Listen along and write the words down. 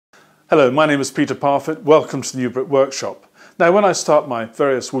Hello, my name is Peter Parfitt. Welcome to the new Brit workshop. Now, when I start my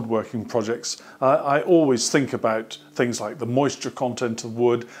various woodworking projects, I always think about things like the moisture content of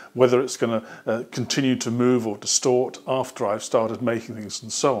wood, whether it's going to continue to move or distort after I've started making things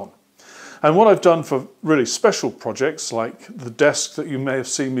and so on. And what I've done for really special projects like the desk that you may have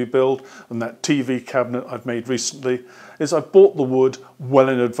seen me build and that TV cabinet I've made recently is I've bought the wood well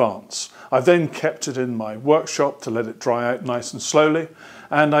in advance. I've then kept it in my workshop to let it dry out nice and slowly,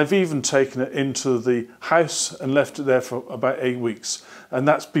 and I've even taken it into the house and left it there for about 8 weeks. And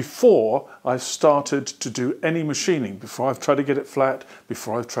that's before I've started to do any machining, before I've tried to get it flat,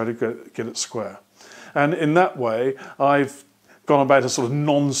 before I've tried to get it square. And in that way, I've gone about a sort of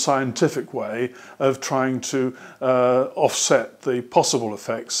non-scientific way of trying to offset the possible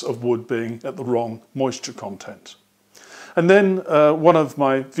effects of wood being at the wrong moisture content. And then one of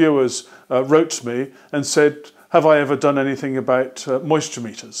my viewers wrote to me and said, have I ever done anything about moisture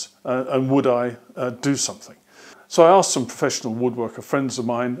meters and would I do something? So I asked some professional woodworker friends of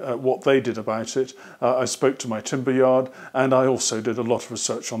mine what they did about it. I spoke to my timber yard and I also did a lot of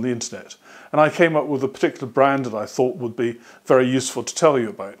research on the internet. And I came up with a particular brand that I thought would be very useful to tell you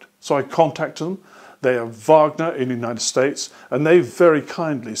about. So I contacted them. They are Wagner in the United States, and they very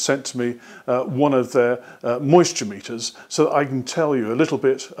kindly sent to me one of their moisture meters so that I can tell you a little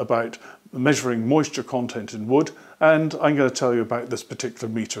bit about measuring moisture content in wood, and I'm going to tell you about this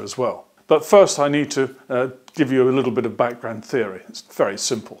particular meter as well. But first I need to give you a little bit of background theory. It's very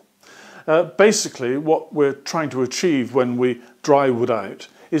simple. Basically what we're trying to achieve when we dry wood out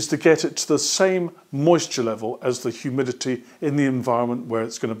is to get it to the same moisture level as the humidity in the environment where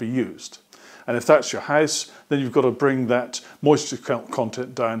it's going to be used. And if that's your house, then you've got to bring that moisture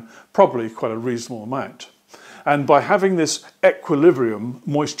content down probably quite a reasonable amount. And by having this equilibrium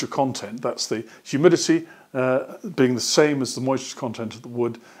moisture content, that's the humidity being the same as the moisture content of the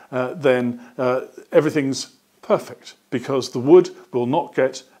wood, then everything's perfect because the wood will not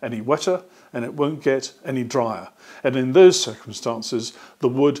get any wetter and it won't get any drier. And in those circumstances, the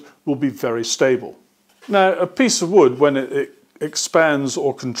wood will be very stable. Now, a piece of wood, when it expands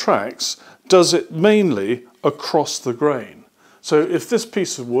or contracts, does it mainly across the grain. So if this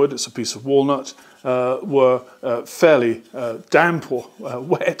piece of wood, it's a piece of walnut, were fairly damp or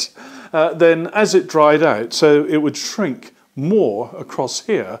wet, then as it dried out, so it would shrink more across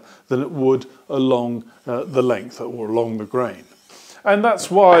here than it would along the length or along the grain. And that's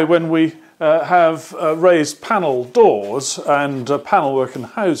why when we have raised panel doors and panel work in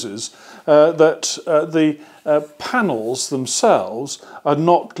houses, that the panels themselves are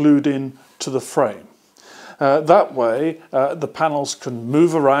not glued in to the frame. That way the panels can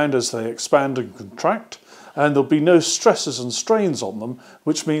move around as they expand and contract, and there'll be no stresses and strains on them,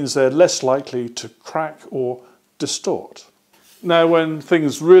 which means they're less likely to crack or distort. Now, when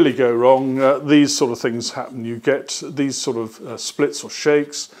things really go wrong, these sort of things happen. You get these sort of splits or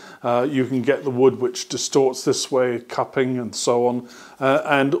shakes. You can get the wood which distorts this way, cupping and so on,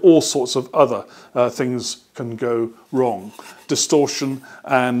 and all sorts of other things can go wrong. Distortion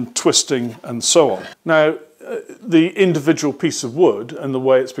and twisting and so on. Now, the individual piece of wood and the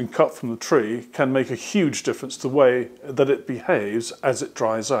way it's been cut from the tree can make a huge difference to the way that it behaves as it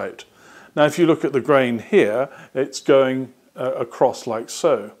dries out. Now, if you look at the grain here, it's going across like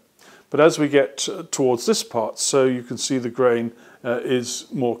so. But as we get towards this part, so you can see the grain is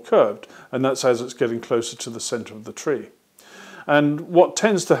more curved, and that's as it's getting closer to the center of the tree. And what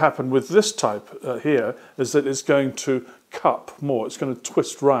tends to happen with this type here is that it's going to cup more, it's going to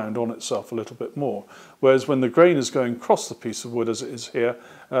twist round on itself a little bit more. Whereas when the grain is going across the piece of wood as it is here,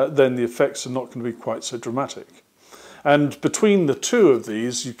 then the effects are not going to be quite so dramatic. And between the two of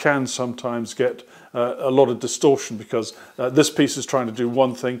these, you can sometimes get a lot of distortion because this piece is trying to do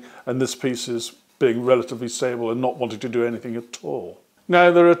one thing and this piece is being relatively stable and not wanting to do anything at all. Now,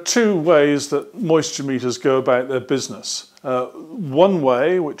 there are two ways that moisture meters go about their business. One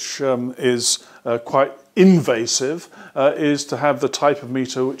way, which is quite invasive, is to have the type of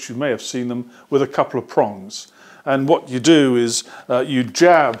meter which you may have seen them with a couple of prongs. And what you do is you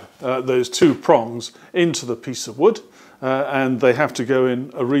jab those two prongs into the piece of wood, and they have to go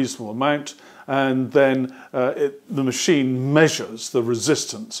in a reasonable amount, and then the machine measures the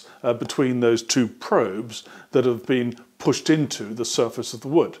resistance between those two probes that have been pushed into the surface of the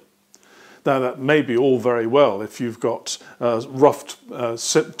wood. Now, that may be all very well if you've got rough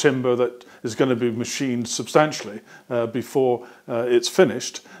timber that is going to be machined substantially before it's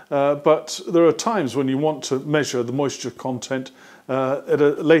finished, but there are times when you want to measure the moisture content at a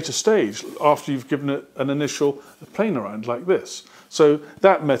later stage after you've given it an initial plane around like this. So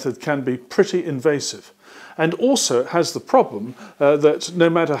that method can be pretty invasive. And also it has the problem that no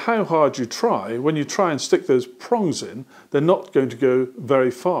matter how hard you try, when you try and stick those prongs in, they're not going to go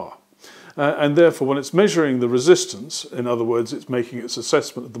very far. And therefore, when it's measuring the resistance, in other words, it's making its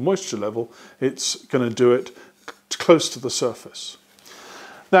assessment of the moisture level, it's going to do it close to the surface.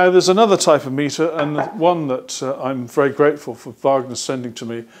 Now, there's another type of meter, and the one that I'm very grateful for Wagner sending to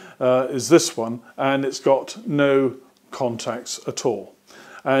me is this one, and it's got no contacts at all.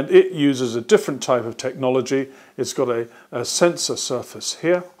 And it uses a different type of technology. It's got a sensor surface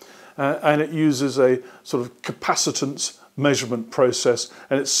here, and it uses a sort of capacitance measurement process,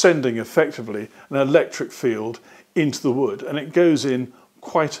 and it's sending effectively an electric field into the wood, and it goes in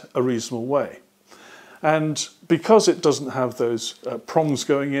quite a reasonable way. And because it doesn't have those prongs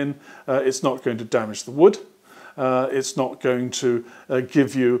going in, it's not going to damage the wood. It's not going to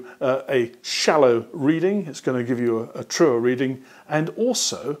give you a shallow reading. It's going to give you a truer reading. And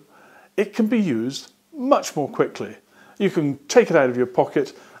also, it can be used much more quickly. You can take it out of your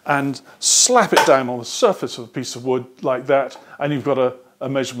pocket and slap it down on the surface of a piece of wood like that, and you've got a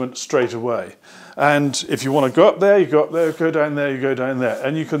measurement straight away. And if you want to go up there, you go up there, go down there, you go down there.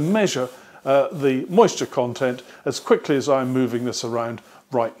 And you can measure the moisture content as quickly as I'm moving this around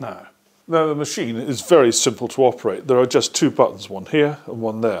right now. Now, the machine is very simple to operate. There are just two buttons, one here and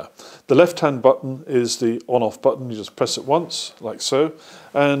one there. The left-hand button is the on-off button. You just press it once, like so,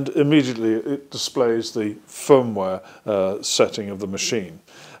 and immediately it displays the firmware setting of the machine.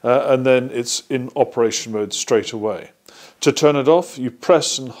 And then it's in operation mode straight away. To turn it off, you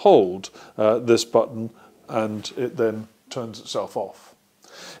press and hold this button, and it then turns itself off.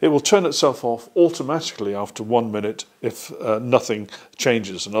 It will turn itself off automatically after 1 minute if nothing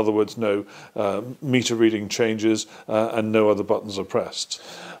changes. In other words, no meter reading changes and no other buttons are pressed.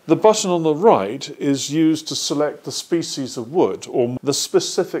 The button on the right is used to select the species of wood or the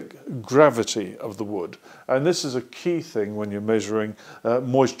specific gravity of the wood. And this is a key thing when you're measuring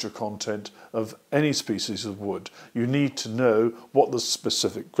moisture content of any species of wood. You need to know what the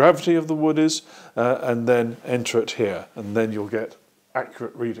specific gravity of the wood is and then enter it here, and then you'll get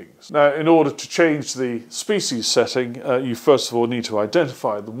accurate readings. Now, in order to change the species setting, you first of all need to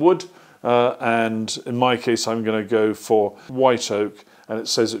identify the wood, and in my case I'm going to go for white oak, and it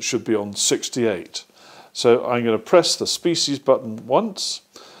says it should be on 68. So I'm going to press the species button once,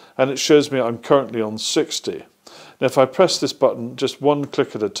 and it shows me I'm currently on 60. Now if I press this button just one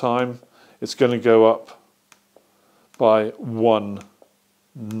click at a time, it's going to go up by 1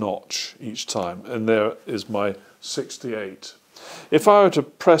 notch each time, and there is my 68. If I were to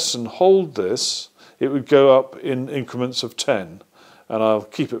press and hold this, it would go up in increments of 10, and I'll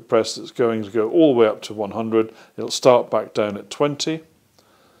keep it pressed. It's going to go all the way up to 100. It'll start back down at 20,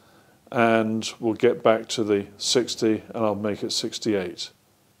 and we'll get back to the 60, and I'll make it 68.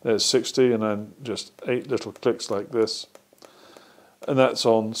 There's 60, and then just 8 little clicks like this, and that's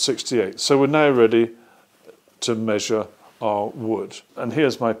on 68. So we're now ready to measure our wood. And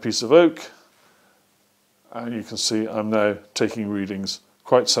here's my piece of oak. And you can see I'm now taking readings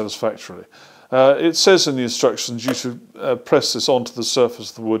quite satisfactorily. It says in the instructions you should press this onto the surface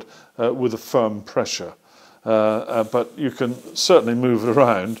of the wood with a firm pressure. But you can certainly move it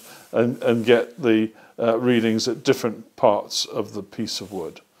around and get the readings at different parts of the piece of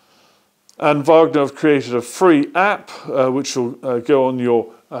wood. And Wagner have created a free app which will go on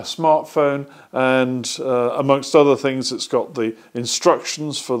your smartphone, and amongst other things it's got the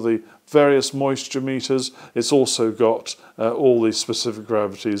instructions for the various moisture meters. It's also got all the specific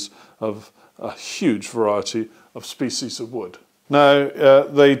gravities of a huge variety of species of wood. Now,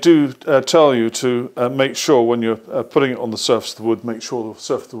 they do tell you to make sure when you're putting it on the surface of the wood, make sure the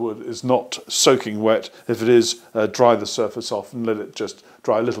surface of the wood is not soaking wet. If it is, dry the surface off and let it just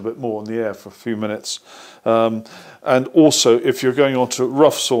dry a little bit more in the air for a few minutes. And also, if you're going onto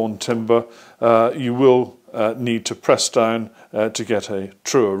rough sawn timber, you will need to press down to get a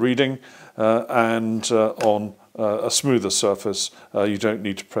truer reading, and on a smoother surface, you don't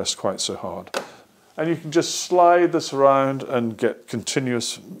need to press quite so hard. And you can just slide this around and get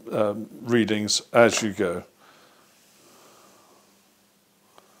continuous readings as you go.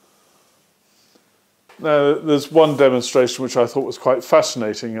 Now, there's one demonstration which I thought was quite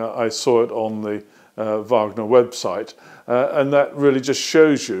fascinating. I saw it on the Wagner website, and that really just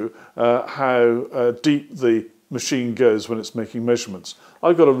shows you how deep the machine goes when it's making measurements.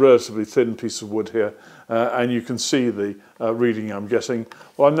 I've got a relatively thin piece of wood here, and you can see the reading I'm getting.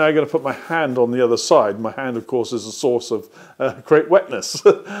 Well, I'm now going to put my hand on the other side. My hand, of course, is a source of great wetness.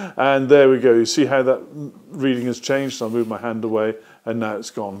 And there we go. You see how that reading has changed? I'll move my hand away, and now it's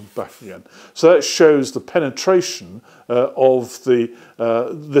gone back again. So that shows the penetration of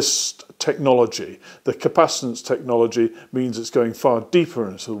this technology. The capacitance technology means it's going far deeper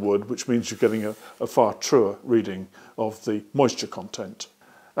into the wood, which means you're getting a far truer reading of the moisture content.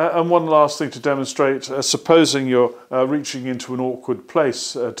 And one last thing to demonstrate, supposing you're reaching into an awkward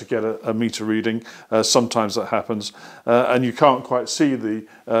place to get a meter reading, sometimes that happens, and you can't quite see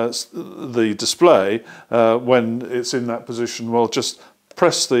the display when it's in that position. Well, just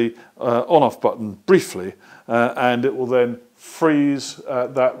press the on-off button briefly, and it will then freeze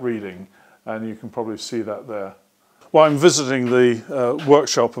that reading, and you can probably see that there. Well, I'm visiting the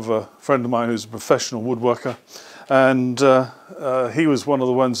workshop of a friend of mine who's a professional woodworker, and he was one of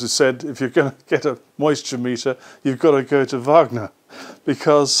the ones who said, if you're going to get a moisture meter, you've got to go to Wagner,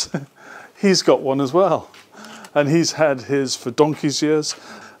 because he's got one as well. And he's had his for donkey's years,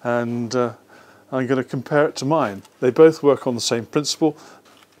 and I'm going to compare it to mine. They both work on the same principle.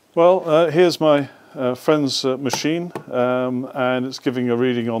 Well, here's my friend's machine, and it's giving a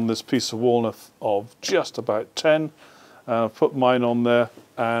reading on this piece of walnut of just about 10. Put mine on there,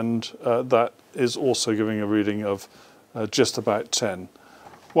 and that is also giving a reading of just about 10.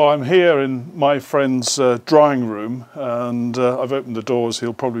 Well, I'm here in my friend's drying room, and I've opened the doors.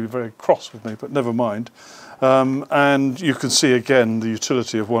 He'll probably be very cross with me, but never mind. And you can see again the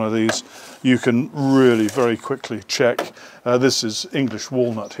utility of one of these. You can really very quickly check. This is English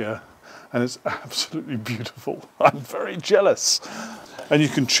walnut here, and it's absolutely beautiful. I'm very jealous. And you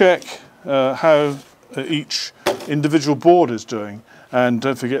can check how each individual board is doing, and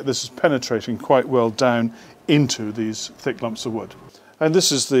don't forget this is penetrating quite well down into these thick lumps of wood. And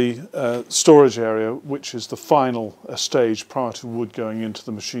this is the storage area, which is the final stage prior to wood going into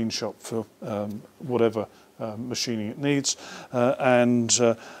the machine shop for whatever machining it needs, and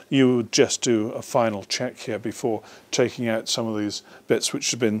you would just do a final check here before taking out some of these bits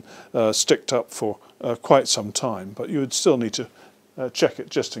which have been sticked up for quite some time, but you would still need to check it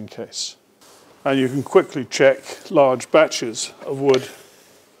just in case. And you can quickly check large batches of wood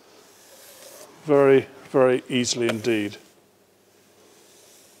very, very easily indeed.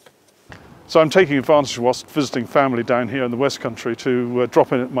 So I'm taking advantage whilst visiting family down here in the West Country to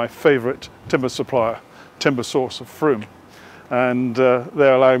drop in at my favourite timber supplier, Timber Source of Frome. And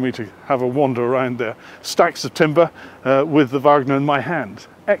they're allowing me to have a wander around their stacks of timber with the Wagner in my hand.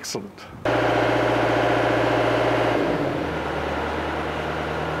 Excellent.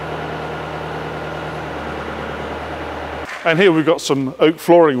 And here we've got some oak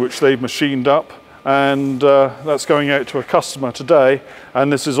flooring which they've machined up, and that's going out to a customer today,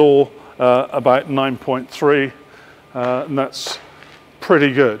 and this is all about 9.3, and that's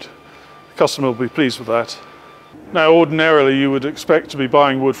pretty good. The customer will be pleased with that. Now, ordinarily you would expect to be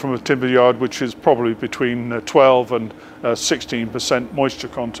buying wood from a timber yard which is probably between 12 and 16% moisture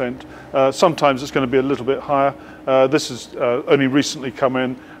content. Sometimes it's going to be a little bit higher. This has only recently come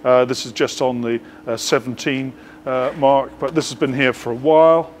in. This is just on the 17 mark, but this has been here for a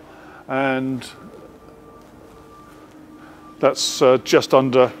while, and that's just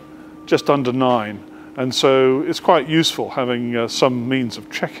under 9. And so it's quite useful having some means of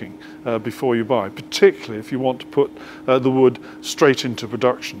checking before you buy, particularly if you want to put the wood straight into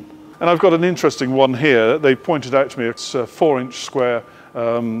production. And I've got an interesting one here. They pointed out to me it's a 4-inch square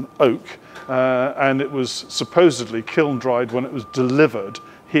oak, and it was supposedly kiln dried when it was delivered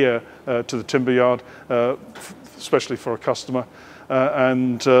here to the timber yard, especially for a customer,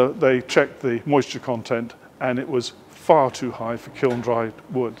 and they checked the moisture content, and it was far too high for kiln dried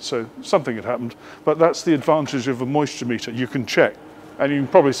wood, so something had happened. But that's the advantage of a moisture meter. You can check, and you can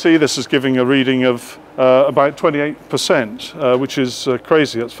probably see this is giving a reading of about 28%, which is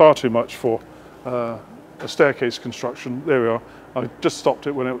crazy. That's far too much for a staircase construction. There we are. I just stopped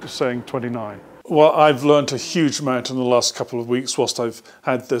it when it was saying 29. Well, I've learned a huge amount in the last couple of weeks whilst I've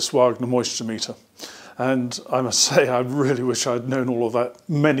had this Wagner moisture meter. And I must say, I really wish I'd known all of that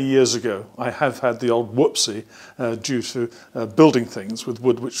many years ago. I have had the old whoopsie due to building things with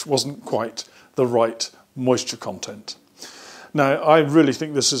wood which wasn't quite the right moisture content. Now, I really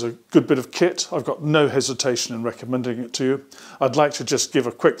think this is a good bit of kit. I've got no hesitation in recommending it to you. I'd like to just give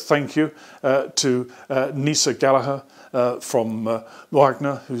a quick thank you to Nisa Gallagher from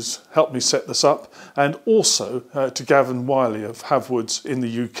Wagner, who's helped me set this up, and also to Gavin Wiley of Havwoods in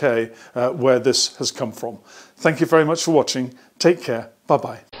the UK, where this has come from. Thank you very much for watching. Take care.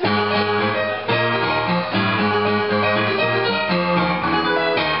 Bye-bye.